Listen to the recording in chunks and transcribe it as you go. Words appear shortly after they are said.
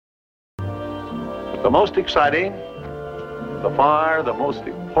The most exciting, the most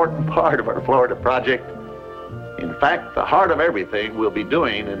important part of our Florida project, in fact, the heart of everything we'll be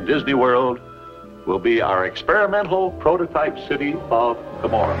doing in Disney World, will be our experimental prototype city of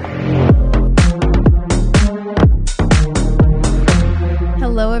tomorrow.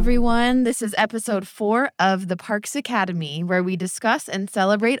 Hello, everyone. This is episode 4 of the Parks Academy, where we discuss and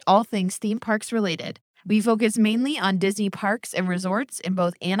celebrate all things theme parks related. We focus mainly on Disney parks and resorts in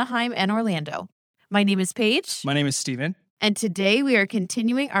both Anaheim and Orlando. My name is Paige. My name is Steven. And today we are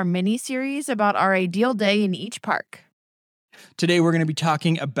continuing our mini-series about our ideal day in each park. Today we're going to be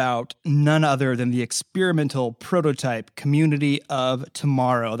talking about none other than the experimental prototype community of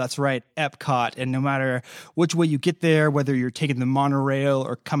tomorrow. That's right, EPCOT. And no matter which way you get there, whether you're taking the monorail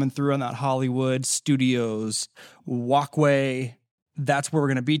or coming through on that Hollywood Studios walkway, that's where we're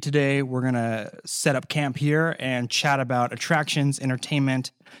going to be today. We're going to set up camp here and chat about attractions,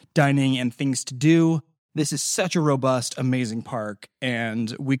 entertainment, dining, and things to do. This is such a robust, amazing park,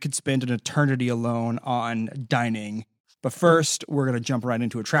 and we could spend an eternity alone on dining. But first, we're going to jump right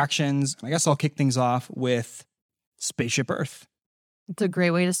into attractions. I guess I'll kick things off with Spaceship Earth. It's a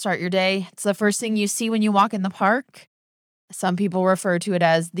great way to start your day. It's the first thing you see when you walk in the park. Some people refer to it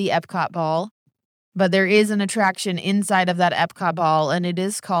as the EPCOT Ball. But there is an attraction inside of that EPCOT Ball, and it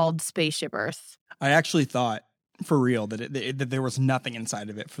is called Spaceship Earth. I actually thought, for real, that there was nothing inside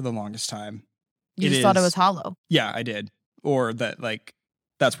of it for the longest time. You just thought it was hollow. Yeah, I did. Or that,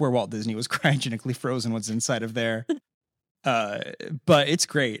 that's where Walt Disney was cryogenically frozen, what's inside of there. But it's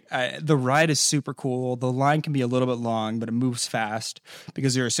great. The ride is super cool. The line can be a little bit long, but it moves fast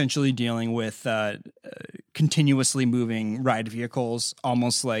because you're essentially dealing with continuously moving ride vehicles,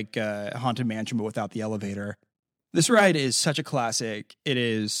 almost like Haunted Mansion, but without the elevator. This ride is such a classic.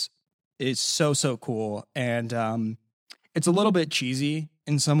 It's so cool. And it's a little bit cheesy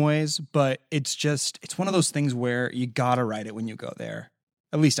in some ways, but it's one of those things where you gotta ride it when you go there.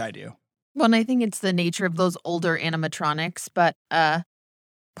 At least I do. Well, and I think it's the nature of those older animatronics, but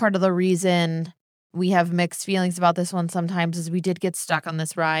part of the reason we have mixed feelings about this one sometimes is we did get stuck on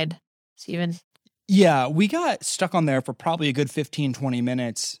this ride, Steven. Yeah, we got stuck on there for probably a good 15, 20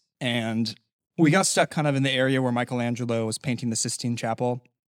 minutes, and we got stuck kind of in the area where Michelangelo was painting the Sistine Chapel.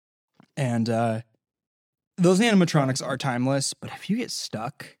 And those animatronics are timeless, but if you get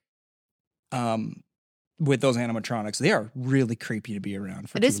stuck with those animatronics, they are really creepy to be around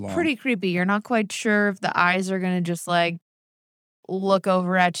for too long. It is pretty creepy. You're not quite sure if the eyes are going to just look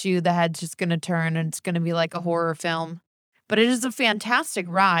over at you. The head's just going to turn and it's going to be like a horror film. But it is a fantastic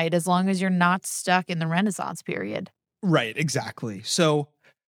ride as long as you're not stuck in the Renaissance period. Right, exactly. So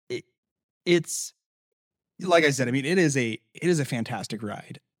it's like I said, I mean, it is a fantastic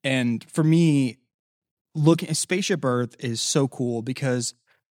ride. And for me, looking at Spaceship Earth is so cool because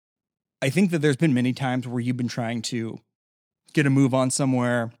I think that there's been many times where you've been trying to get a move on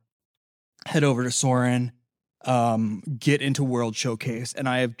somewhere, head over to Soarin', get into World Showcase, and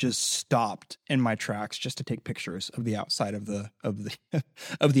I have just stopped in my tracks just to take pictures of the outside of the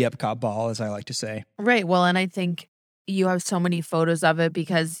of the EPCOT Ball, as I like to say. Right. Well, and I think you have so many photos of it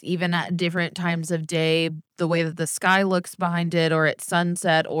because even at different times of day, the way that the sky looks behind it, or at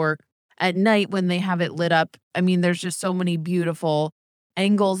sunset, or at night when they have it lit up, I mean, there's just so many beautiful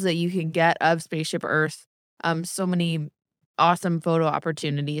angles that you can get of Spaceship Earth. So many awesome photo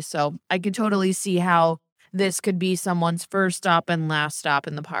opportunities. So I could totally see how this could be someone's first stop and last stop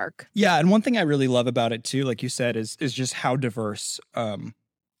in the park. Yeah, and one thing I really love about it too, like you said, is just how diverse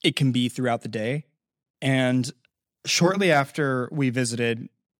it can be throughout the day. And shortly after we visited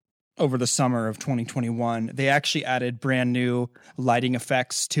over the summer of 2021, they actually added brand new lighting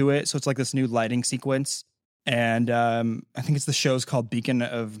effects to it. So it's like this new lighting sequence. And I think the show's called Beacon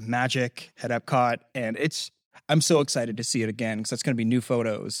of Magic at EPCOT. And I'm so excited to see it again because that's going to be new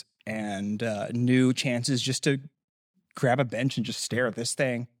photos and new chances just to grab a bench and just stare at this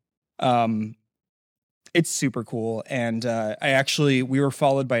thing. It's super cool. And we were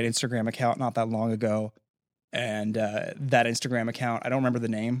followed by an Instagram account not that long ago. And that Instagram account, I don't remember the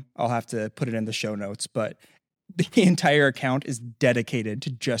name. I'll have to put it in the show notes. But the entire account is dedicated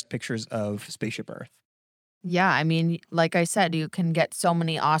to just pictures of Spaceship Earth. Yeah, I mean, like I said, you can get so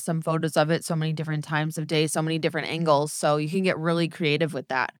many awesome photos of it, so many different times of day, so many different angles. So you can get really creative with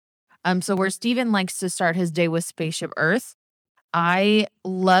that. So where Steven likes to start his day with Spaceship Earth, I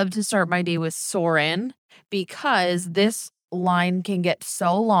love to start my day with Soarin' because this line can get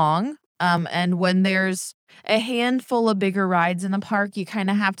so long. And when there's a handful of bigger rides in the park, you kind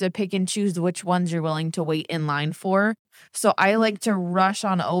of have to pick and choose which ones you're willing to wait in line for. So I like to rush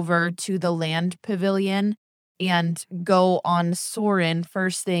on over to the Land Pavilion and go on Soarin'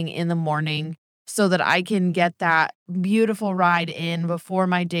 first thing in the morning so that I can get that beautiful ride in before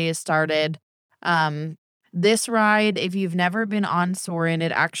my day is started. This ride, if you've never been on Soarin',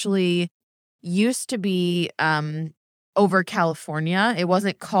 it actually used to be over California. It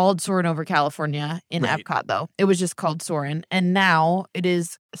wasn't called Soarin' over California in Right. EPCOT, though. It was just called Soarin'. And now it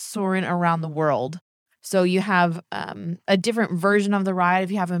is Soarin' around the world. So you have a different version of the ride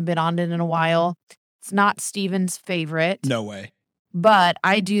if you haven't been on it in a while. It's not Steven's favorite. No way. But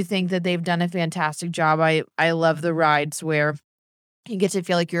I do think that they've done a fantastic job. I love the rides where you get to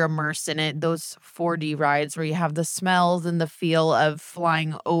feel like you're immersed in it. Those 4D rides where you have the smells and the feel of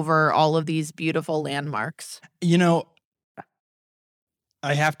flying over all of these beautiful landmarks. You know,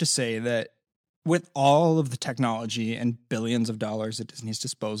 I have to say that with all of the technology and billions of dollars at Disney's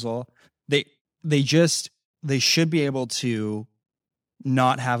disposal, they should be able to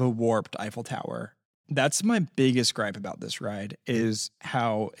not have a warped Eiffel Tower. That's my biggest gripe about this ride is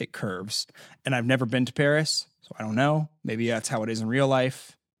how it curves. And I've never been to Paris, so I don't know. Maybe that's how it is in real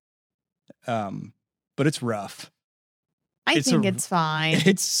life. But it's rough. I think it's fine.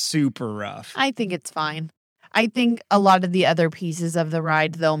 It's super rough. I think it's fine. I think a lot of the other pieces of the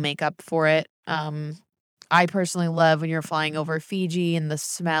ride, they'll make up for it. I personally love when you're flying over Fiji and the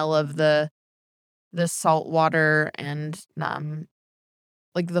smell of the salt water and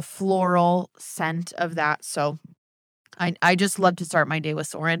like the floral scent of that. So I just love to start my day with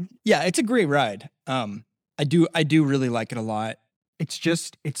Soarin'. Yeah, it's a great ride. I do really like it a lot.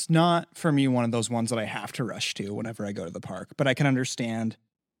 It's not for me one of those ones that I have to rush to whenever I go to the park, but I can understand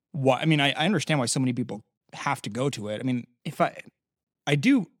why. I mean, I understand why so many people have to go to it. I mean, if I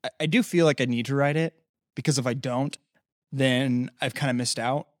do feel like I need to ride it, because if I don't, then I've kind of missed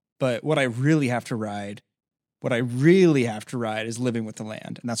out. But what I really have to ride is Living with the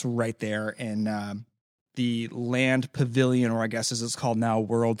Land. And that's right there in the Land Pavilion, or I guess as it's called now,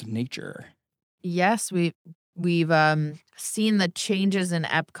 World Nature. Yes, we've seen the changes in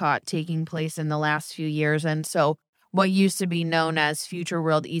EPCOT taking place in the last few years. And so what used to be known as Future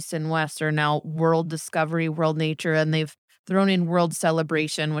World East and West are now World Discovery, World Nature, and they've thrown in World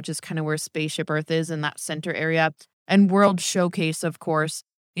Celebration, which is kind of where Spaceship Earth is in that center area. And World Showcase, of course,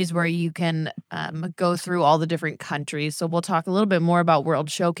 is where you can go through all the different countries. So we'll talk a little bit more about World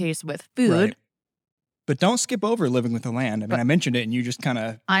Showcase with food. Right. But don't skip over Living with the Land. I mean, I mentioned it and you just kind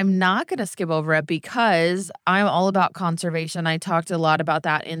of... I'm not going to skip over it because I'm all about conservation. I talked a lot about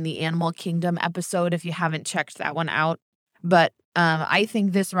that in the Animal Kingdom episode if you haven't checked that one out. But I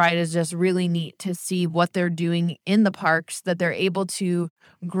think this ride is just really neat to see what they're doing in the parks, that they're able to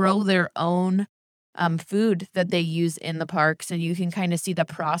grow their own food that they use in the parks. And you can kind of see the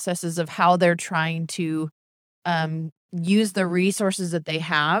processes of how they're trying to use the resources that they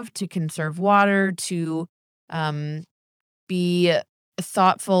have to conserve water, to be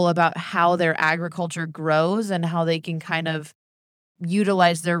thoughtful about how their agriculture grows and how they can kind of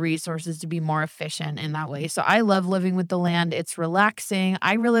utilize their resources to be more efficient in that way. So I love Living with the Land. It's relaxing.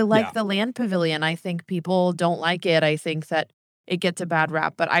 I really like the Land Pavilion. I think people don't like it. I think that it gets a bad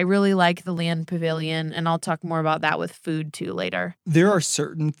rap, but I really like the Land Pavilion, and I'll talk more about that with food too later. There are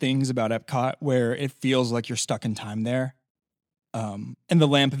certain things about EPCOT where it feels like you're stuck in time there. And the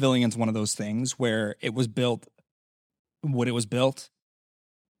Land Pavilion's one of those things where it was built when it was built.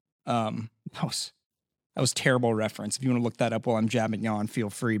 That was terrible reference. If you want to look that up while I'm jabbing on, feel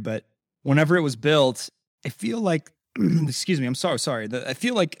free. But whenever it was built, I feel like, excuse me, I'm sorry. I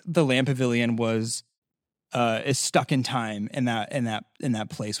feel like the Land Pavilion is stuck in time in that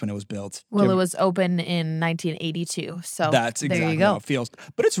place when it was built. Well, it was open in 1982, so that's exactly there you go. How it feels.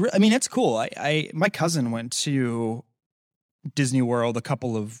 But it's cool. My cousin went to Disney World a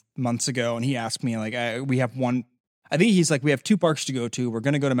couple of months ago, and he asked me we have one. I think he's like, we have 2 parks to go to. We're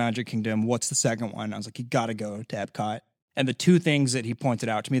going to go to Magic Kingdom. What's the second one? I was like, you got to go to EPCOT. And the 2 things that he pointed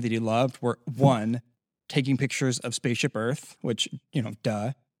out to me that he loved were 1, taking pictures of Spaceship Earth, which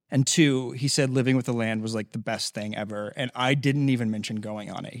duh. And 2, he said Living with the Land was like the best thing ever. And I didn't even mention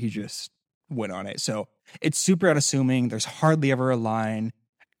going on it. He just went on it. So it's super unassuming. There's hardly ever a line.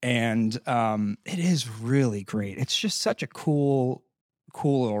 And it is really great. It's just such a cool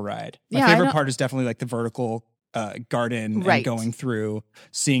little ride. My favorite part is definitely like the vertical garden and going through,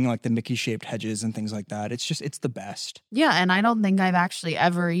 seeing like the Mickey shaped hedges and things like that. It's the best. Yeah. And I don't think I've actually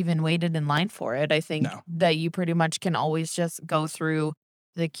ever even waited in line for it. I think that you pretty much can always just go through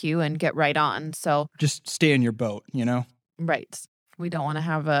the queue and get right on. So just stay in your boat, Right. We don't want to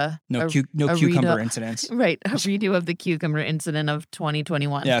have a cucumber incidents. Right. A redo of the cucumber incident of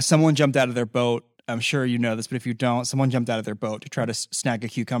 2021. Yeah. Someone jumped out of their boat. I'm sure you know this, but if you don't, someone jumped out of their boat to try to snag a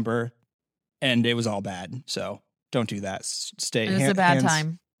cucumber and it was all bad. So don't do that. Stay. It was a bad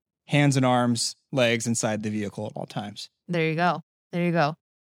time. hands and arms, legs inside the vehicle at all times. There you go. There you go.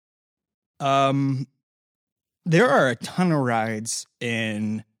 There are a ton of rides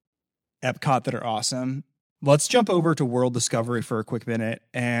in EPCOT that are awesome. Let's jump over to World Discovery for a quick minute,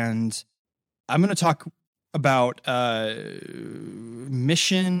 and I'm going to talk about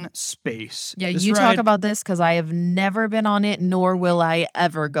Mission Space. Yeah, This you ride- talk about this because I have never been on it, nor will I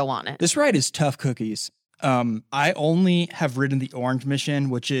ever go on it. This ride is tough cookies. I only have ridden the Orange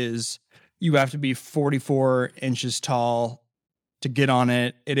Mission, which is you have to be 44 inches tall to get on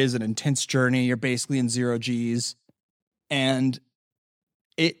it. It is an intense journey. You're basically in 0 Gs. And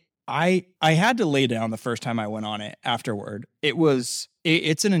I had to lay down the first time I went on it afterward.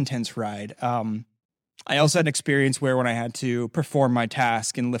 It's an intense ride. I also had an experience where when I had to perform my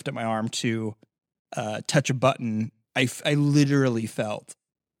task and lift up my arm to touch a button, I literally felt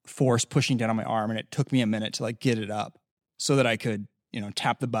force pushing down on my arm, and it took me a minute to like get it up so that I could,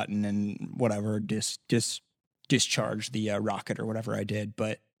 tap the button and whatever, discharge the rocket or whatever I did.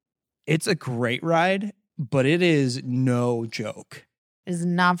 But it's a great ride, but it is no joke. Is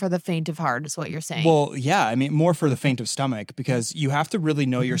not for the faint of heart, is what you're saying. Well, yeah, I mean, more for the faint of stomach, because you have to really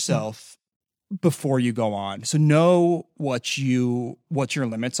know yourself before you go on. So know what your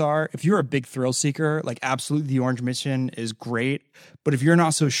limits are. If you're a big thrill seeker, like absolutely the Orange Mission is great. But if you're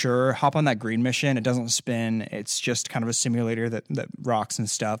not so sure, hop on that Green Mission. It doesn't spin. It's just kind of a simulator that rocks and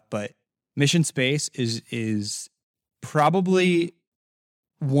stuff. But Mission Space is probably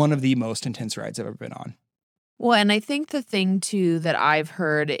one of the most intense rides I've ever been on. Well, and I think the thing, too, that I've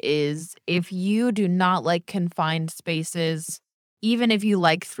heard is if you do not like confined spaces, even if you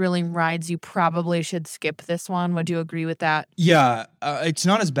like thrilling rides, you probably should skip this one. Would you agree with that? Yeah, it's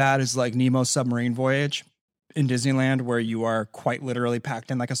not as bad as like Nemo's Submarine Voyage in Disneyland, where you are quite literally packed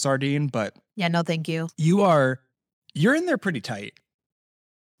in like a sardine. But Yeah, no, thank you. you're in there pretty tight.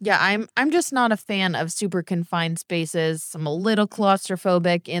 Yeah, I'm just not a fan of super confined spaces. I'm a little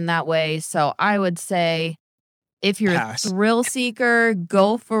claustrophobic in that way. So I would say if you're Pass. a thrill seeker,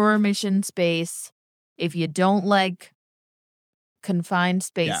 go for Mission Space. If you don't like confined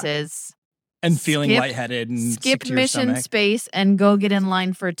spaces, And feeling Skip- lightheaded and sick skip to your Mission stomach. Space and go get in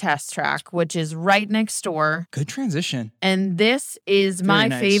line for Test Track, which is right next door. Good transition. And this is Very my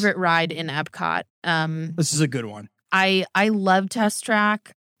nice. favorite ride in Epcot. This is a good one. I love Test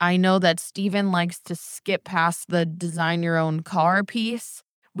Track. I know that Steven likes to skip past the design your own car piece.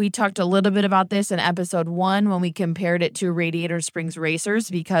 We talked a little bit about this in episode 1 when we compared it to Radiator Springs Racers,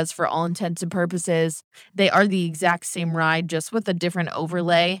 because for all intents and purposes, they are the exact same ride, just with a different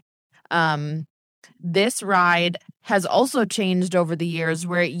overlay. This ride has also changed over the years,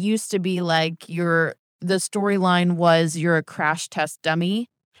 where it used to be like the storyline was you're a crash test dummy.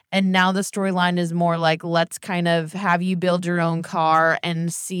 And now the storyline is more like, let's kind of have you build your own car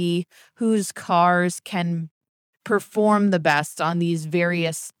and see whose cars can perform the best on these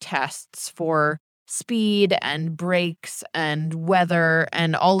various tests for speed and brakes and weather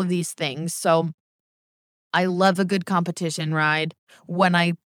and all of these things. So I love a good competition ride. When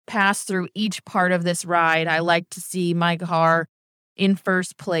I pass through each part of this ride, I like to see my car in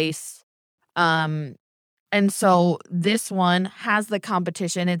first place. And so this one has the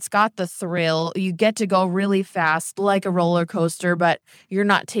competition. It's got the thrill. You get to go really fast like a roller coaster, but you're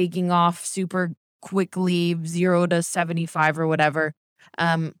not taking off super quickly, 0 to 75 or whatever.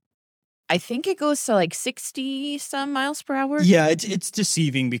 I think it goes to like 60 some miles per hour. Yeah, it's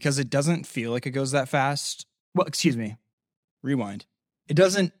deceiving because it doesn't feel like it goes that fast. Well, excuse me. Rewind. It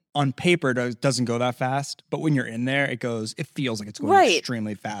doesn't, on paper, doesn't go that fast, but when you're in there, it feels like it's going Right.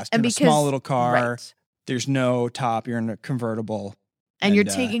 extremely fast. And You're in a small little car. Right. There's no top. You're in a convertible. And you're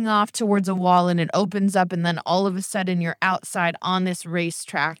taking off towards a wall and it opens up, and then all of a sudden you're outside on this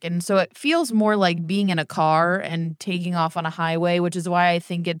racetrack. And so it feels more like being in a car and taking off on a highway, which is why I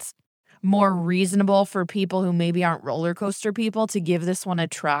think it's more reasonable for people who maybe aren't roller coaster people to give this one a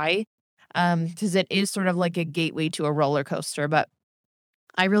try, because it is sort of like a gateway to a roller coaster. But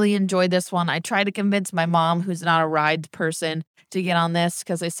I really enjoyed this one. I tried to convince my mom, who's not a ride person, to get on this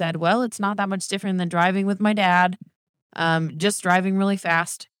because I said, well, it's not that much different than driving with my dad. Just driving really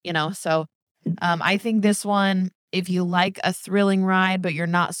fast, So I think this one, if you like a thrilling ride, but you're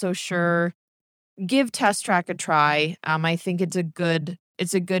not so sure, give Test Track a try. I think it's a good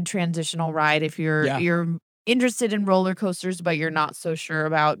transitional ride if you're interested in roller coasters, but you're not so sure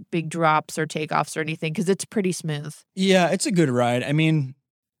about big drops or takeoffs or anything, because it's pretty smooth. Yeah, it's a good ride. I mean,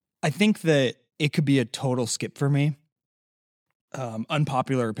 I think that it could be a total skip for me.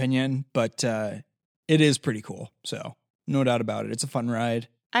 Unpopular opinion, but it is pretty cool. So no doubt about it. It's a fun ride.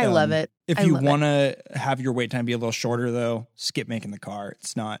 I love it. If you want to have your wait time be a little shorter, though, skip making the car.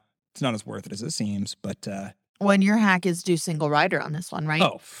 It's not It's not as worth it as it seems, but When your hack is do single rider on this one, right?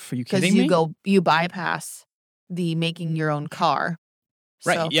 oh, are you kidding Because me? you bypass the making your own car.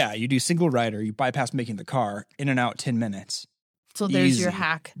 Right, So, yeah, you do single rider, you bypass making the car, in and out 10 minutes. So there's your Easy.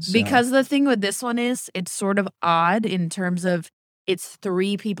 hack. So- Because the thing with this one is it's sort of odd in terms of it's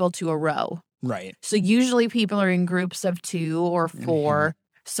 3 people to a row. Right. So usually people are in groups of 2 or 4.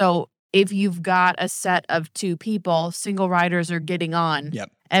 Mhm. So if you've got a set of 2 people, single riders are getting on Yep.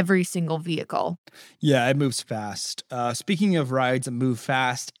 every single vehicle. Yeah, it moves fast. Speaking of rides that move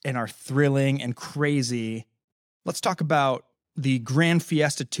fast and are thrilling and crazy, let's talk about the Grand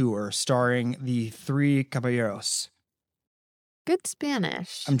Fiesta Tour starring the 3 Caballeros. Good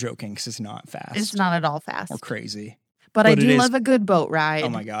Spanish. I'm joking because it's not fast. It's not at all fast. Or crazy. But I but it do is- love a good boat ride. Oh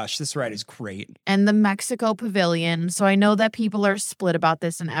my gosh, this ride is great. And the Mexico Pavilion. So I know that people are split about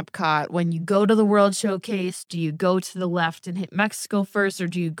this in EPCOT. When you go to the World Showcase, do you go to the left and hit Mexico first, or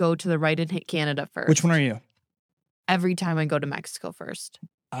do you go to the right and hit Canada first? Which one are you? Every time I go to Mexico first.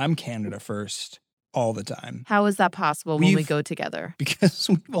 I'm Canada first all the time How is that possible when we We've- go together? because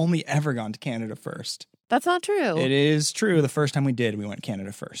we've only ever gone to Canada first. That's not true. It is true. The first time we did, we went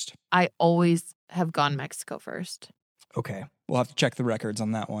Canada first. I always have gone Mexico first. Okay. We'll have to check the records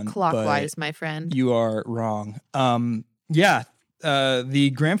on that one. Clockwise, but my friend. you are wrong.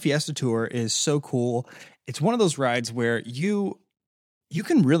 The Grand Fiesta Tour is so cool. It's one of those rides where you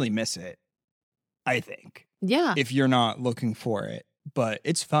can really miss it, I think, Yeah. if you're not looking for it. But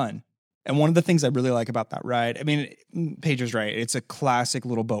it's fun. And one of the things I really like about that ride, I mean, Paige is right. It's a classic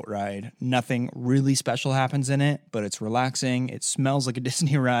little boat ride. Nothing really special happens in it, but it's relaxing. It smells like a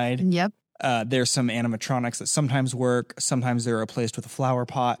Disney ride. Yep. There's some animatronics that sometimes work. Sometimes they're replaced with a flower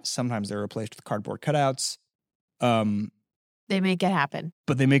pot. Sometimes they're replaced with cardboard cutouts. They make it happen.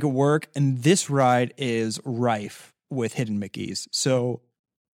 But they make it work. And this ride is rife with hidden Mickeys. So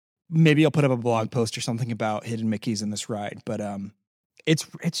maybe I'll put up a blog post or something about hidden Mickeys in this ride. But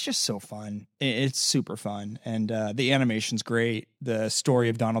it's just so fun. It's super fun. And the animation's great. The story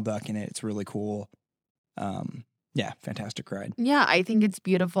of Donald Duck in it's really cool. Yeah, fantastic ride. Yeah, I think it's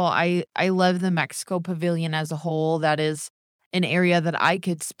beautiful. I love the Mexico Pavilion as a whole. That is an area that I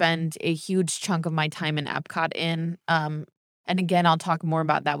could spend a huge chunk of my time in EPCOT in. And again, I'll talk more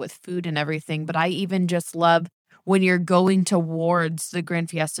about that with food and everything. But I even just love when you're going towards the Grand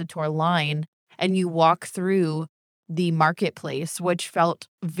Fiesta Tour line and you walk through the marketplace, which felt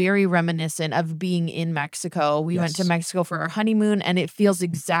very reminiscent of being in Mexico. We went to Yes. Mexico for our honeymoon, and it feels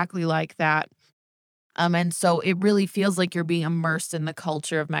exactly like that. And so it really feels like you're being immersed in the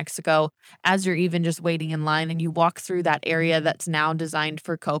culture of Mexico as you're even just waiting in line and you walk through that area that's now designed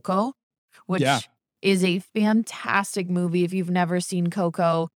for Coco, which Yeah. is a fantastic movie. If you've never seen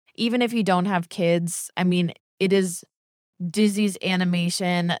Coco, even if you don't have kids, I mean, it is Disney's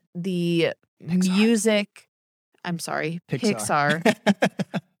animation, the music. I'm sorry, Pixar.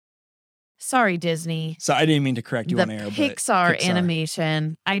 Sorry, Disney. So I didn't mean to correct you The on air, but Pixar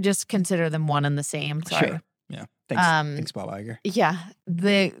animation, I just consider them one and the same. Sorry. Sure. Yeah. Thanks. Thanks, Bob Iger. Yeah.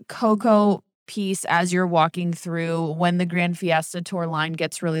 The Coco piece as you're walking through, when the Grand Fiesta Tour line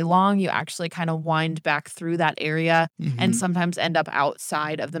gets really long, you actually kind of wind back through that area and Mhm. sometimes end up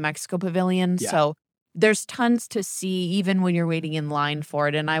outside of the Mexico Pavilion. Yeah. So there's tons to see even when you're waiting in line for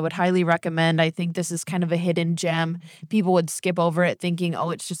it. And I would highly recommend, I think this is kind of a hidden gem. People would skip over it thinking, oh,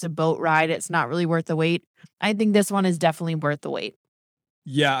 it's just a boat ride. It's not really worth the wait. I think this one is definitely worth the wait.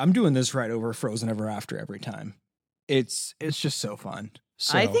 Yeah, I'm doing this right over Frozen Ever After every time. It's just so fun.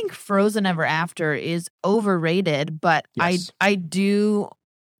 So, I think Frozen Ever After is overrated, but Yes. I do.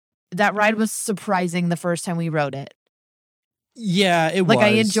 That ride was surprising the first time we rode it. yeah, it was. Like I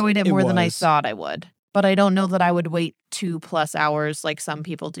enjoyed it more than I was. thought I would. But I don't know that I would wait 2+ hours like some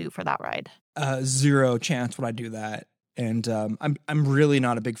people do for that ride. 0 chance would I do that. And I'm really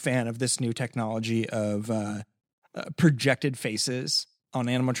not a big fan of this new technology of projected faces on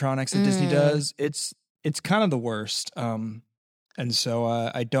animatronics that Disney does. It's kind of the worst. And so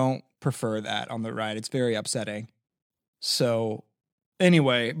I don't prefer that on the ride. It's very upsetting. So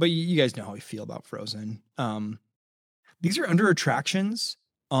anyway, but you guys know how we feel about Frozen. These are under attractions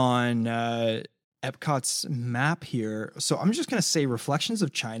on Epcot's map here. So I'm just going to say Reflections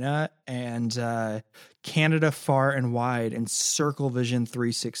of China and Canada Far and Wide and Circle Vision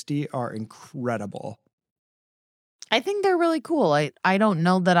 360 are incredible. I think they're really cool. I don't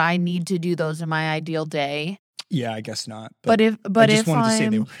know that I need to do those in my ideal day. Yeah, I guess not. But if I just if wanted to say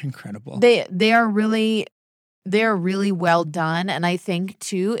they I'm- were incredible. They are really well done. And I think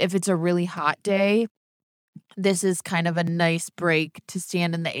too, if it's a really hot day, this is kind of a nice break to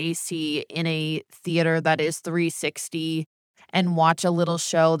stand in the AC in a theater that is 360 and watch a little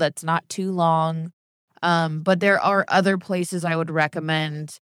show that's not too long. But there are other places I would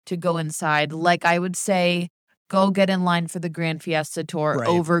recommend to go inside. Like I would say, go get in line for the Grand Fiesta Tour Right.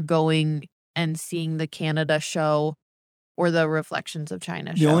 over going and seeing the Canada show or the Reflections of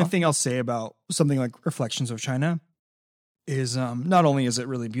China show. The only thing I'll say about something like Reflections of China is not only is it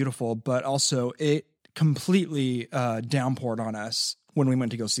really beautiful, but also it completely downpoured on us when we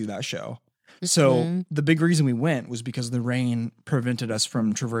went to go see that show. So the big reason we went was because the rain prevented us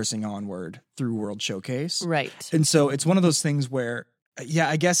from traversing onward through World Showcase. Right. And so it's one of those things where, yeah,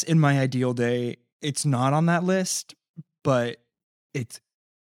 I guess in my ideal day, it's not on that list, but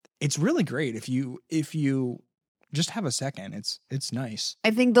it's really great if you just have a second. It's nice.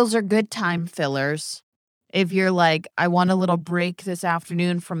 I think those are good time fillers. If you're like, I want a little break this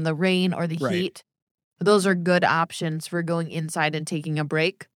afternoon from the rain or the heat, those are good options for going inside and taking a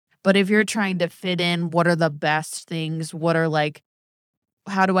break. But if you're trying to fit in, what are the best things? What are like,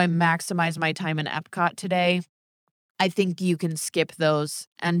 how do I maximize my time in EPCOT today? I think you can skip those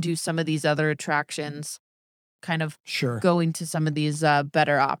and do some of these other attractions, kind of going to some of these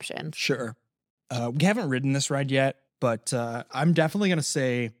better options. Sure. We haven't ridden this ride yet, but I'm definitely going to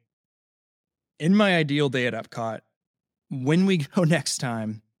say in my ideal day at EPCOT, when we go next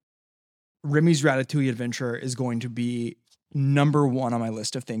time, Remy's Ratatouille Adventure is going to be number one on my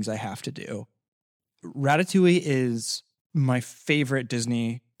list of things I have to do. Ratatouille is my favorite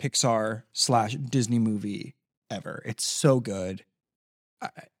Disney Pixar / Disney movie ever. It's so good.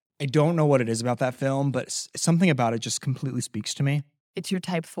 I don't know what it is about that film, but something about it just completely speaks to me. It's your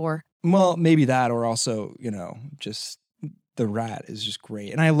type 4. Well, maybe that, or also, just the rat is just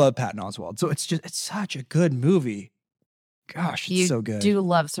great. And I love Patton Oswalt. So it's such a good movie. Gosh, it's so good. You do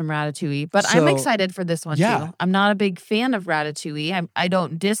love some Ratatouille, but I'm excited for this one too. I'm not a big fan of Ratatouille. I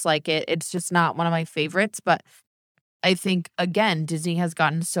don't dislike it. It's just not one of my favorites, but I think, again, Disney has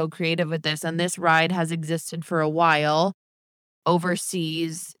gotten so creative with this, and this ride has existed for a while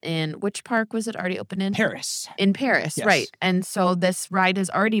overseas in, which park was it already open in? Paris. In Paris, yes. Right. And so this ride has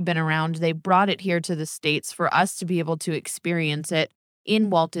already been around. They brought it here to the States for us to be able to experience it in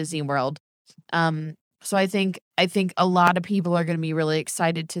Walt Disney World. So I think a lot of people are going to be really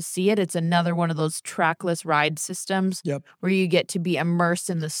excited to see it. It's another one of those trackless ride systems where you get to be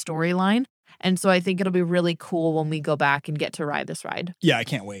immersed in the storyline. And so I think it'll be really cool when we go back and get to ride this ride. Yeah, I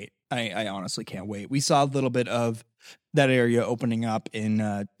can't wait. I honestly can't wait. We saw a little bit of that area opening up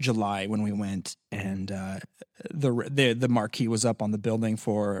in July when we went, and the marquee was up on the building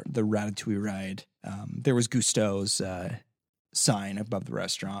for the Ratatouille ride. There was Gusteau's sign above the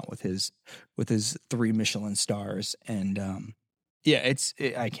restaurant with his 3 Michelin stars, and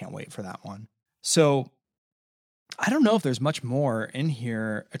I can't wait for that one. So I don't know if there's much more in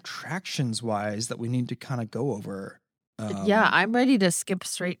here attractions wise that we need to kind of go over. I'm ready to skip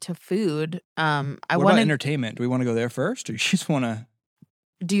straight to food. What about entertainment? Do we want to go there first, or you just want to?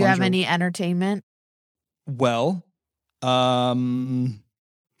 Do you have any entertainment? Well, Harmonious,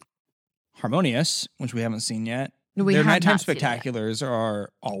 which we haven't seen yet. Their nighttime spectaculars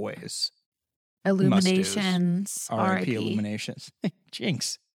are always Illuminations. R.I.P. Illuminations.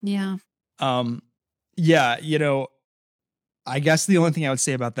 Jinx. Yeah. I guess the only thing I would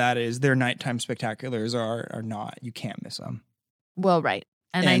say about that is their nighttime spectaculars are not, you can't miss them. Well, right.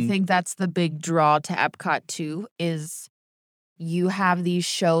 And I think that's the big draw to EPCOT too, is you have these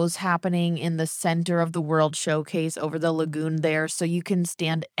shows happening in the center of the World Showcase over the lagoon there. So you can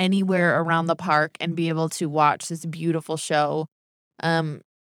stand anywhere around the park and be able to watch this beautiful show.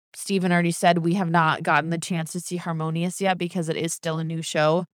 Stephen already said we have not gotten the chance to see Harmonious yet because it is still a new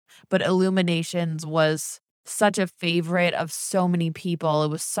show. But Illuminations was such a favorite of so many people. It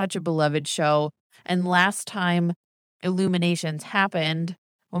was such a beloved show. And last time Illuminations happened,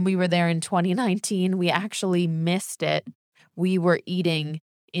 when we were there in 2019, we actually missed it. We were eating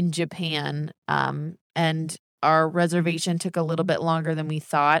in Japan, and our reservation took a little bit longer than we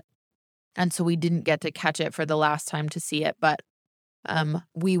thought. And so we didn't get to catch it for the last time to see it. But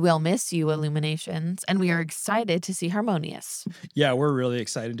we will miss you, Illuminations, and we are excited to see Harmonious. Yeah, we're really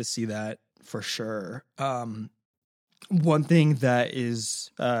excited to see that for sure. One thing that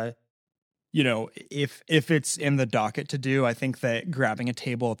is, if it's in the docket to do, I think that grabbing a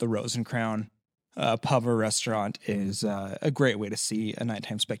table at the Rose and Crown pub or restaurant is a great way to see a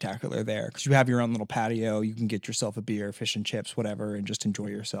nighttime spectacular there, because you have your own little patio. You can get yourself a beer, fish and chips, whatever, and just enjoy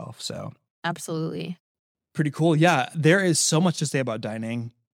yourself. So absolutely. Pretty cool. Yeah, there is so much to say about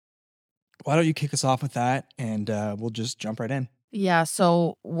dining. Why don't you kick us off with that, and we'll just jump right in. Yeah,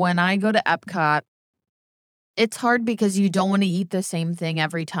 so when I go to EPCOT, It's hard because you don't want to eat the same thing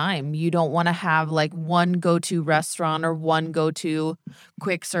every time. You don't want to have like one go-to restaurant or one go-to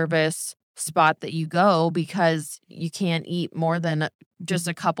quick service spot that you go, because you can't eat more than just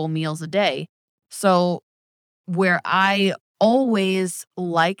a couple meals a day. So where I always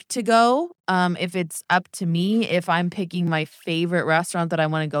like to go, if it's up to me, if I'm picking my favorite restaurant that I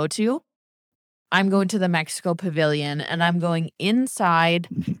want to go to, I'm going to the Mexico Pavilion, and I'm going inside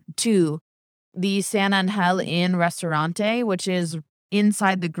to the San Angel Inn Restaurante, which is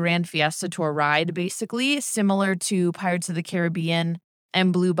inside the Grand Fiesta Tour ride, basically similar to Pirates of the Caribbean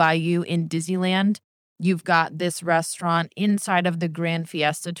and Blue Bayou in Disneyland. You've got this restaurant inside of the Grand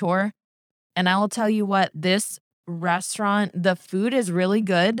Fiesta Tour. And I will tell you what, this restaurant, the food is really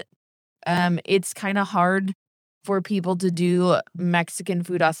good. It's kind of hard for people to do Mexican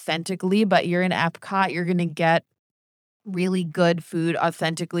food authentically, but you're in Epcot, you're going to get really good food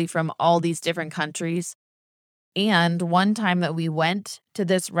authentically from all these different countries. And one time that we went to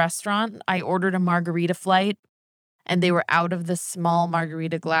this restaurant, I ordered a margarita flight, and they were out of the small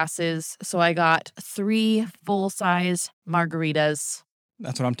margarita glasses. So I got 3 full-size margaritas.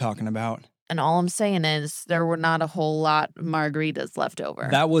 That's what I'm talking about. And all I'm saying is there were not a whole lot of margaritas left over.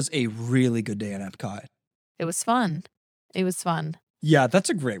 That was a really good day at Epcot. It was fun. It was fun. Yeah, that's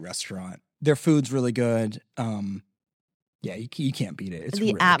a great restaurant. Their food's really good. Yeah, you can't beat it. It's the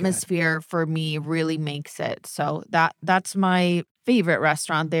really atmosphere good. For me really makes it. So that's my favorite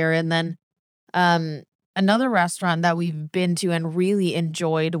restaurant there. And then another restaurant that we've been to and really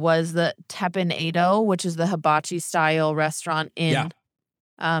enjoyed was the Teppen Edo, which is the hibachi style restaurant in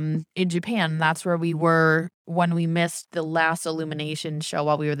Japan. That's where we were when we missed the last Illumination show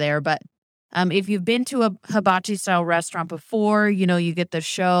while we were there. But if you've been to a hibachi style restaurant before, you get the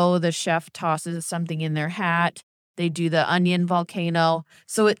show, the chef tosses something in their hat. They do the onion volcano.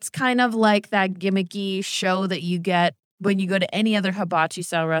 So it's kind of like that gimmicky show that you get when you go to any other hibachi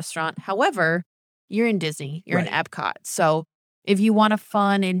style restaurant. However, you're in Disney, you're in Epcot. So if you want a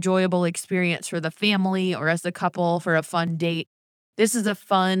fun, enjoyable experience for the family or as a couple for a fun date, this is a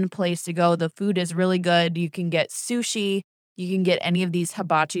fun place to go. The food is really good. You can get sushi. You can get any of these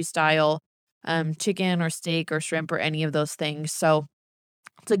hibachi style chicken or steak or shrimp or any of those things. So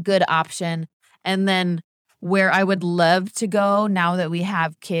it's a good option. And then where I would love to go now that we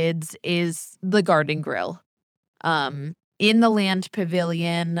have kids is the Garden Grill. In the Land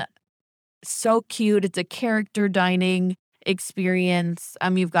Pavilion, so cute. It's a character dining experience.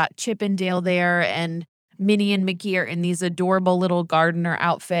 You've got Chip and Dale there, and Minnie and Mickey are in these adorable little gardener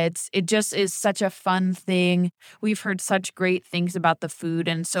outfits. It just is such a fun thing. We've heard such great things about the food.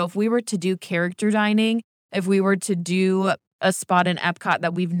 And so if we were to do character dining, if we were to do a spot in Epcot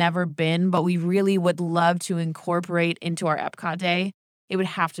that we've never been, but we really would love to incorporate into our Epcot day, it would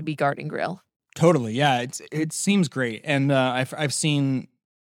have to be Garden Grill. Totally, yeah. It seems great, and I've seen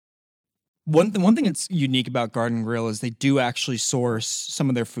one thing that's unique about Garden Grill is they do actually source some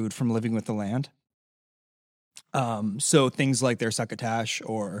of their food from Living with the Land. So things like their succotash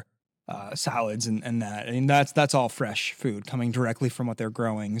or salads and that. I mean, that's all fresh food coming directly from what they're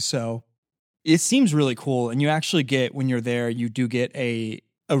growing. So it seems really cool. And you actually get, when you're there, you do get a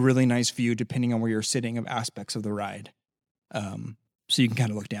really nice view depending on where you're sitting of aspects of the ride. So you can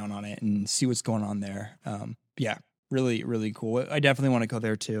kind of look down on it and see what's going on there. Yeah, really, really cool. I definitely want to go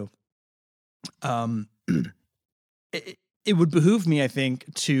there too. It would behoove me, I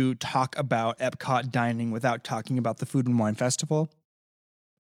think, to talk about Epcot dining without talking about the Food and Wine Festival.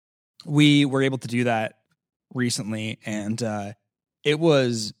 We were able to do that recently, and it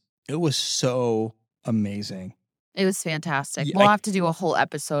was so amazing. It was fantastic. Yeah, we'll have to do a whole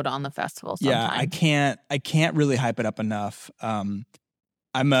episode on the festival sometime. Yeah, I can't really hype it up enough. I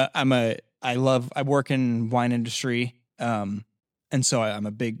work in wine industry. And so I'm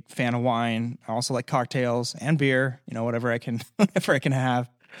a big fan of wine. I also like cocktails and beer, whatever I can have.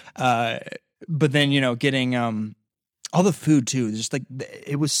 But then, getting all the food too, just like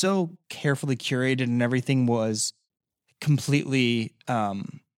it was so carefully curated and everything was completely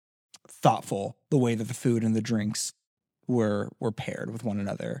thoughtful, the way that the food and the drinks were paired with one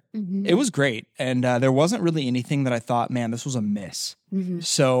another. Mm-hmm. It was great. And there wasn't really anything that I thought, man, this was a miss. Mm-hmm.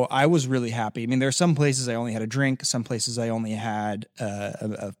 So I was really happy. I mean, there are some places I only had a drink, some places I only had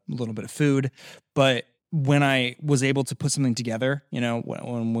a little bit of food. But when I was able to put something together, when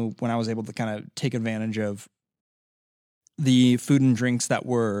I was able to kind of take advantage of the food and drinks that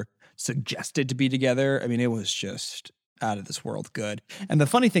were suggested to be together, I mean, it was just out of this world good. And the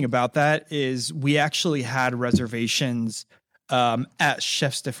funny thing about that is we actually had reservations at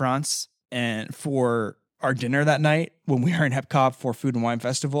Chefs de France and for our dinner that night when we were in Epcot for Food and Wine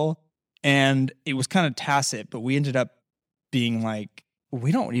Festival. And it was kind of tacit, but we ended up being like,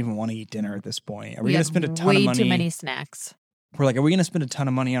 we don't even want to eat dinner at this point. Are we going to spend a ton of money? Way too many snacks. We're like, are we going to spend a ton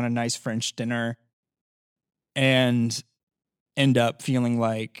of money on a nice French dinner and end up feeling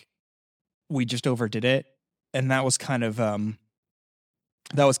like we just overdid it? And that was kind of the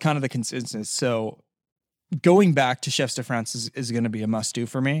consensus. So going back to Chefs de France is going to be a must do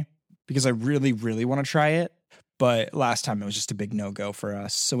for me because I really, really want to try it. But last time it was just a big no-go for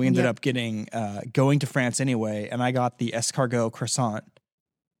us. So we ended up going to France anyway. And I got the escargot croissant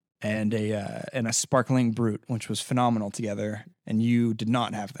and a sparkling brut, which was phenomenal together. And you did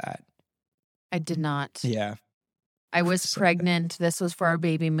not have that. I did not. Yeah. I was pregnant. This was for our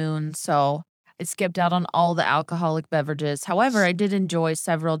baby Moon. So I skipped out on all the alcoholic beverages. However, I did enjoy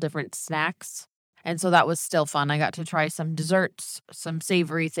several different snacks. And so that was still fun. I got to try some desserts, some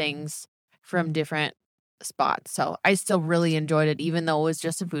savory things from different spots. So I still really enjoyed it, even though it was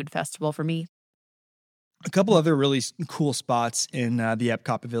just a food festival for me. A couple other really cool spots in the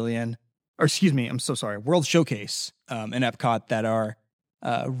EPCOT Pavilion, or excuse me, I'm so sorry, World Showcase in EPCOT that are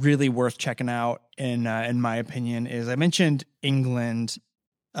really worth checking out, in my opinion, is I mentioned England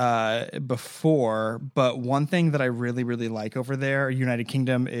before, but one thing that I really, really like over there, United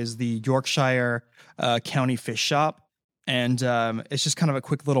Kingdom, is the Yorkshire County Fish Shop. And it's just kind of a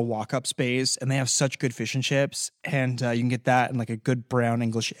quick little walk-up space, and they have such good fish and chips, and you can get that and like a good brown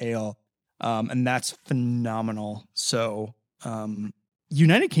English ale. And that's phenomenal. So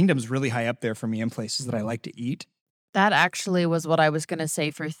United Kingdom's really high up there for me in places that I like to eat. That actually was what I was going to say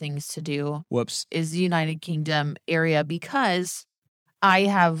for things to do. Whoops. Is the United Kingdom area, because I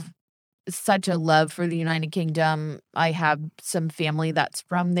have such a love for the United Kingdom. I have some family that's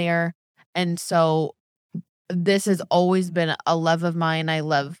from there. And so this has always been a love of mine. I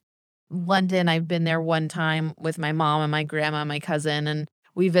love London. I've been there one time with my mom and my grandma and my cousin, and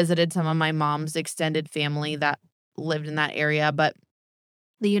we visited some of my mom's extended family that lived in that area. But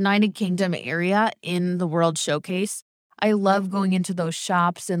the United Kingdom area in the World Showcase, I love going into those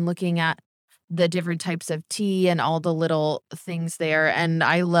shops and looking at the different types of tea and all the little things there. And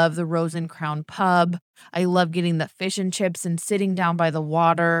I love the Rose and Crown pub. I love getting the fish and chips and sitting down by the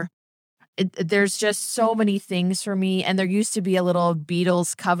water. There's just so many things for me. And there used to be a little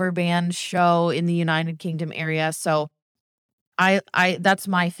Beatles cover band show in the United Kingdom area. So I that's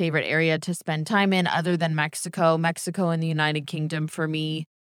my favorite area to spend time in, other than Mexico. Mexico and the United Kingdom for me,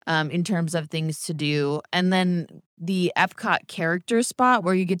 in terms of things to do. And then the EPCOT character spot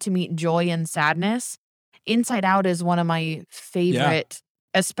where you get to meet joy and sadness. Inside Out is one of my favorite,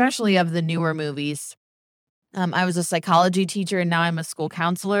 especially of the newer movies. I was a psychology teacher and now I'm a school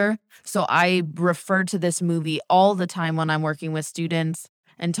counselor. So I refer to this movie all the time when I'm working with students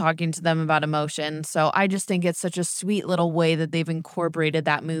and talking to them about emotion. So I just think it's such a sweet little way that they've incorporated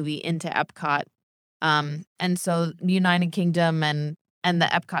that movie into EPCOT. And so United Kingdom and the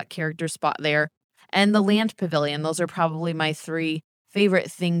EPCOT character spot there and the Land Pavilion, those are probably my three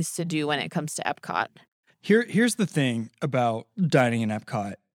favorite things to do when it comes to EPCOT. Here's the thing about dining in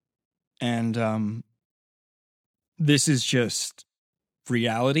EPCOT, and this is just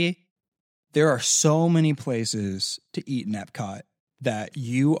reality. There are so many places to eat in EPCOT that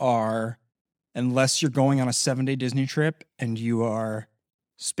you are, unless you're going on a 7-day Disney trip and you are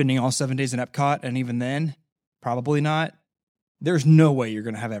spending all 7 days in EPCOT, and even then, probably not, there's no way you're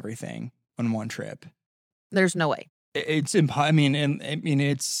going to have everything on one trip. There's no way. It's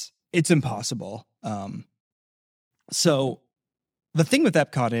it's impossible. So the thing with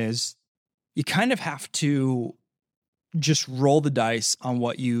EPCOT is you kind of have to just roll the dice on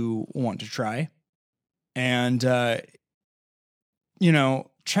what you want to try. And,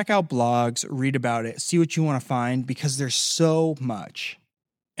 check out blogs, read about it, see what you want to find, because there's so much.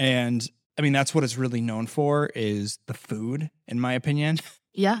 And I mean, that's what it's really known for, is the food, in my opinion.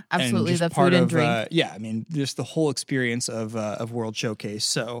 Yeah, absolutely. The food and drink. Just the whole experience of World Showcase.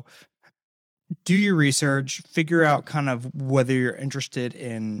 So do your research, figure out kind of whether you're interested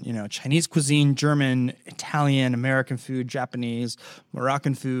in, Chinese cuisine, German, Italian, American food, Japanese,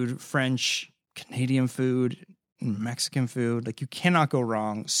 Moroccan food, French, Canadian food, Mexican food. Like, you cannot go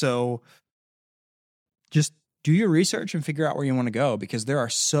wrong. So just do your research and figure out where you want to go, because there are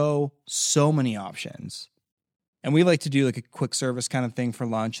so many options. And we like to do like a quick service kind of thing for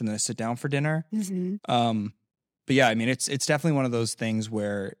lunch and then a sit down for dinner. Mm-hmm. But yeah, I mean, it's definitely one of those things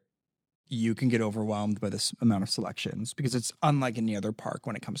where you can get overwhelmed by this amount of selections, because it's unlike any other park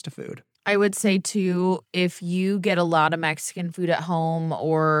when it comes to food. I would say too, if you get a lot of Mexican food at home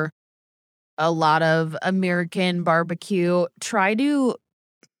or a lot of American barbecue, try to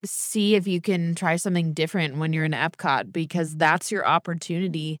see if you can try something different when you're in Epcot, because that's your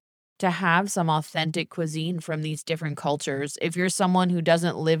opportunity to have some authentic cuisine from these different cultures. If you're someone who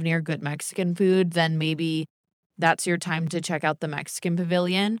doesn't live near good Mexican food, then maybe that's your time to check out the Mexican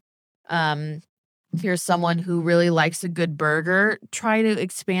Pavilion. If you're someone who really likes a good burger, try to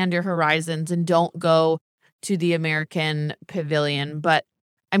expand your horizons and don't go to the American Pavilion. But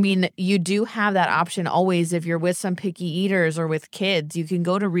I mean, you do have that option always if you're with some picky eaters or with kids. You can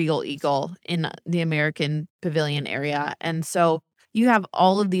go to Regal Eagle in the American Pavilion area. And so you have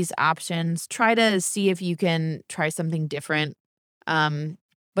all of these options. Try to see if you can try something different.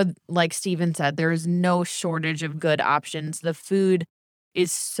 But like Steven said, there is no shortage of good options. The food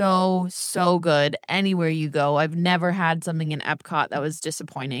is so, so good anywhere you go. I've never had something in Epcot that was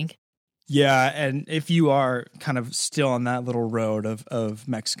disappointing. Yeah, and if you are kind of still on that little road of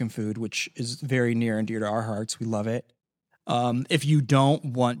Mexican food, which is very near and dear to our hearts, we love it. If you don't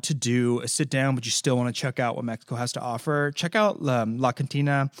want to do a sit down, but you still want to check out what Mexico has to offer, check out La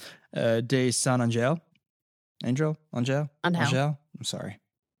Cantina de San Angel. Angel? I'm sorry.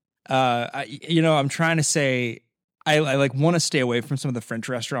 I'm trying to say, I like want to stay away from some of the French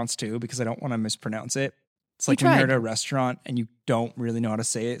restaurants too, because I don't want to mispronounce it. It's like when you're at a restaurant and you don't really know how to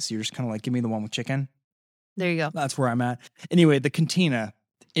say it, so you're just kind of like, give me the one with chicken. There you go. That's where I'm at. Anyway, the Cantina,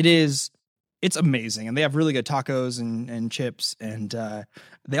 it's amazing. And they have really good tacos and chips. And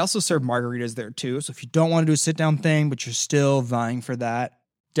they also serve margaritas there too. So if you don't want to do a sit-down thing, but you're still vying for that,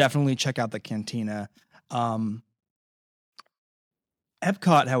 definitely check out the Cantina. Epcot,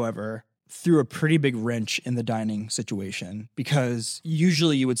 however, threw a pretty big wrench in the dining situation, because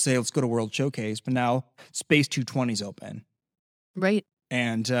usually you would say, let's go to World Showcase, but now Space 220 is open. Right.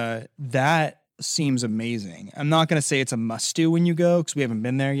 And that seems amazing. I'm not going to say it's a must do when you go, because we haven't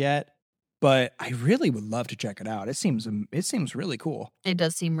been there yet, but I really would love to check it out. It seems really cool. It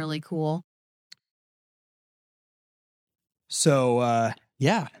does seem really cool. So,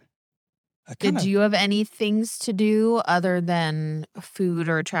 yeah. Did you have any things to do other than food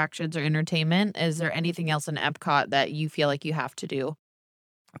or attractions or entertainment? Is there anything else in Epcot that you feel like you have to do?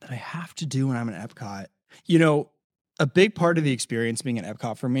 That I have to do when I'm in Epcot? You know, a big part of the experience being at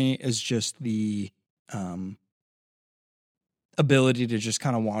Epcot for me is just the ability to just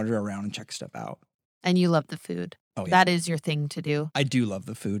kind of wander around and check stuff out. And you love the food. Oh, yeah. That is your thing to do. I do love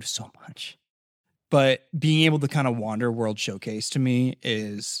the food so much. But being able to kind of wander World Showcase to me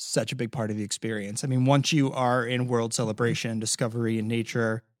is such a big part of the experience. I mean, once you are in World Celebration, Discovery, and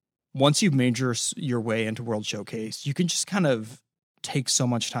Nature, once you've made your way into World Showcase, you can just kind of take so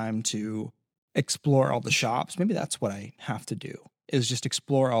much time to explore all the shops. Maybe that's what I have to do, is just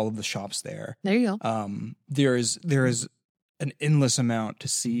explore all of the shops there. There you go. There is an endless amount to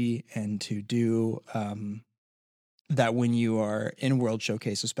see and to do, that when you are in World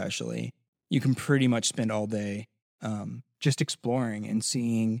Showcase especially, you can pretty much spend all day just exploring and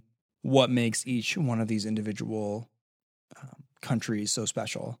seeing what makes each one of these individual countries so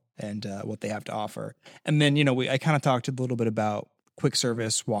special, and what they have to offer. And then, I kind of talked a little bit about quick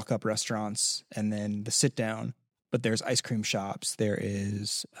service walk-up restaurants and then the sit-down, but there's ice cream shops, there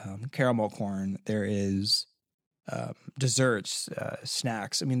is caramel corn, there is desserts,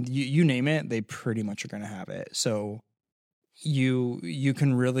 snacks. I mean, you name it, they pretty much are going to have it. So you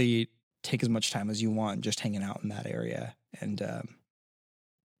can really take as much time as you want just hanging out in that area, and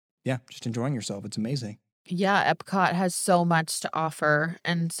just enjoying yourself. It's amazing. Yeah, Epcot has so much to offer.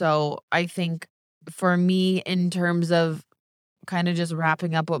 And so I think for me, in terms of kind of just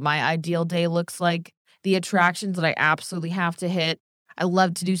wrapping up what my ideal day looks like, the attractions that I absolutely have to hit, I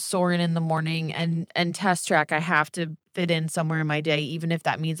love to do Soarin' in the morning, and Test Track I have to fit in somewhere in my day, even if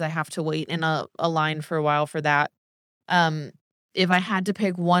that means I have to wait in a line for a while for that. If I had to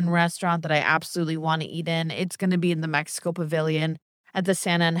pick one restaurant that I absolutely want to eat in, it's going to be in the Mexico Pavilion at the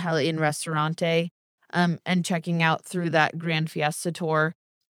San Angel Inn Restaurante, and checking out through that Grand Fiesta tour.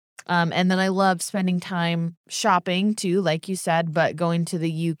 And then I love spending time shopping too, like you said, but going to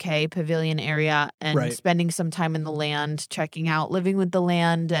the UK Pavilion area and spending some time in the land, checking out Living with the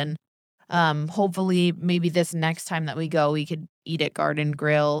Land, and hopefully maybe this next time that we go, we could eat at Garden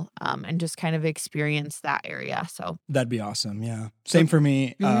Grill, and just kind of experience that area. So that'd be awesome. Yeah. Same for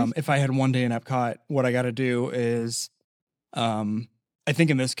me. If I had one day in Epcot, what I got to do is, I think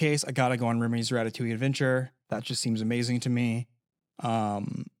in this case, I got to go on Remy's Ratatouille Adventure. That just seems amazing to me.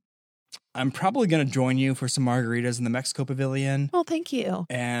 I'm probably going to join you for some margaritas in the Mexico Pavilion. Oh, thank you.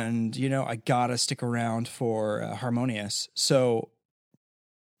 And, I got to stick around for Harmonious. So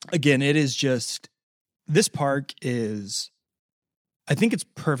again, it is just, this park is, I think it's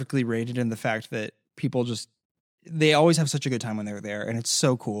perfectly rated in the fact that people they always have such a good time when they're there, and it's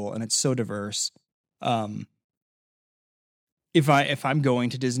so cool and it's so diverse. if I'm going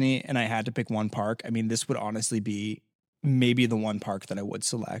to Disney and I had to pick one park, I mean, this would honestly be maybe the one park that I would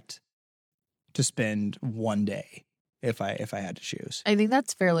select to spend one day if I had to choose. I think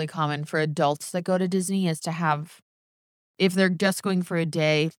that's fairly common for adults that go to Disney is to have, if they're just going for a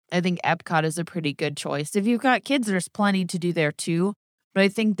day, I think EPCOT is a pretty good choice. If you've got kids, there's plenty to do there too. But I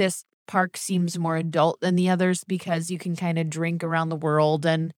think this park seems more adult than the others because you can kind of drink around the world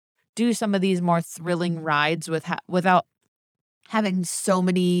and do some of these more thrilling rides without having so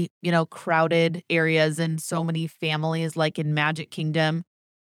many, crowded areas and so many families like in Magic Kingdom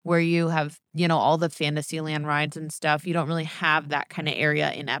where you have, all the Fantasyland rides and stuff. You don't really have that kind of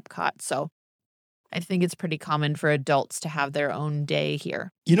area in EPCOT. So I think it's pretty common for adults to have their own day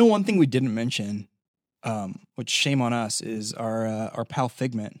here. One thing we didn't mention, which shame on us, is our pal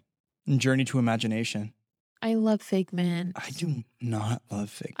Figment and Journey to Imagination. I love Figment. I do not love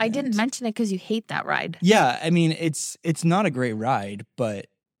Figment. I didn't mention it because you hate that ride. Yeah, I mean, it's not a great ride, but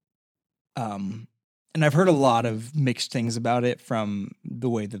and I've heard a lot of mixed things about it from the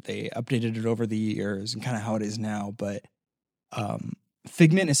way that they updated it over the years and kind of how it is now. But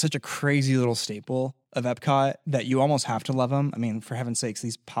Figment is such a crazy little staple of EPCOT that you almost have to love them. I mean, for heaven's sakes,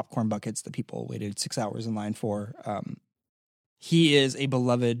 these popcorn buckets that people waited 6 hours in line for. He is a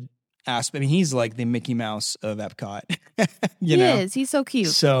beloved aspect. I mean, he's like the Mickey Mouse of EPCOT. He is. He's so cute.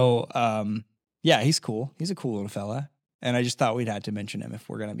 So, yeah, he's cool. He's a cool little fella. And I just thought we'd had to mention him if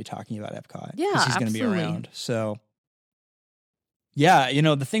we're going to be talking about EPCOT. Yeah, because he's going to be around. So, yeah,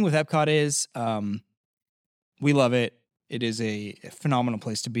 the thing with EPCOT is we love it. It is a phenomenal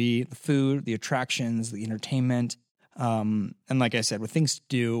place to be. The food, the attractions, the entertainment. And like I said, with things to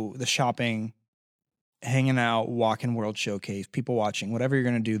do, the shopping, hanging out, walking World Showcase, people watching, whatever you're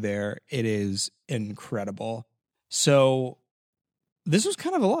going to do there, it is incredible. So this was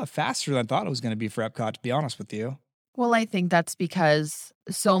kind of a lot faster than I thought it was going to be for EPCOT, to be honest with you. Well, I think that's because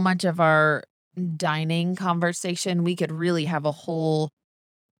so much of our dining conversation, we could really have a whole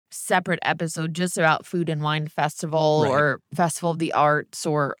separate episode just about Food and Wine Festival or Festival of the Arts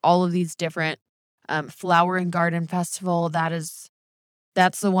or all of these different Flower and Garden Festival. That's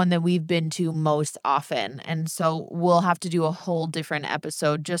the one that we've been to most often. And so we'll have to do a whole different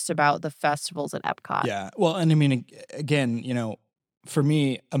episode just about the festivals at EPCOT. Yeah. Well, and I mean, again, for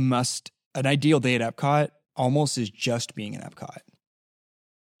me, an ideal day at EPCOT almost is just being in EPCOT.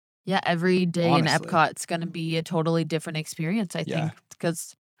 Yeah. Every day Honestly. in EPCOT is going to be a totally different experience, I think,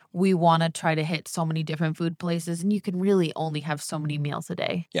 because we want to try to hit so many different food places and you can really only have so many meals a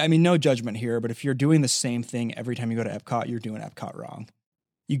day. Yeah. I mean, no judgment here, but if you're doing the same thing every time you go to EPCOT, you're doing EPCOT wrong.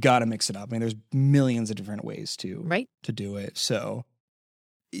 You got to mix it up. I mean, there's millions of different ways to do it. So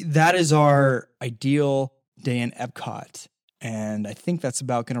that is our ideal day in EPCOT. And I think that's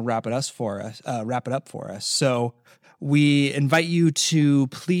about going to wrap it up for us. So we invite you to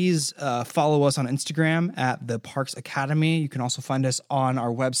please follow us on Instagram at the Parks Academy. You can also find us on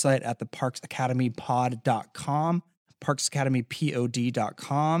our website at theparksacademypod.com.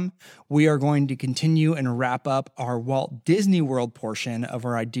 parksacademypod.com. We are going to continue and wrap up our Walt Disney World portion of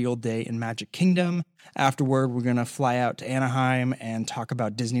our ideal day in Magic Kingdom. Afterward, we're going to fly out to Anaheim and talk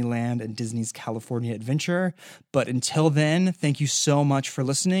about Disneyland and Disney's California Adventure. But until then, thank you so much for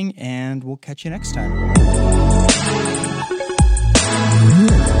listening, and we'll catch you next time.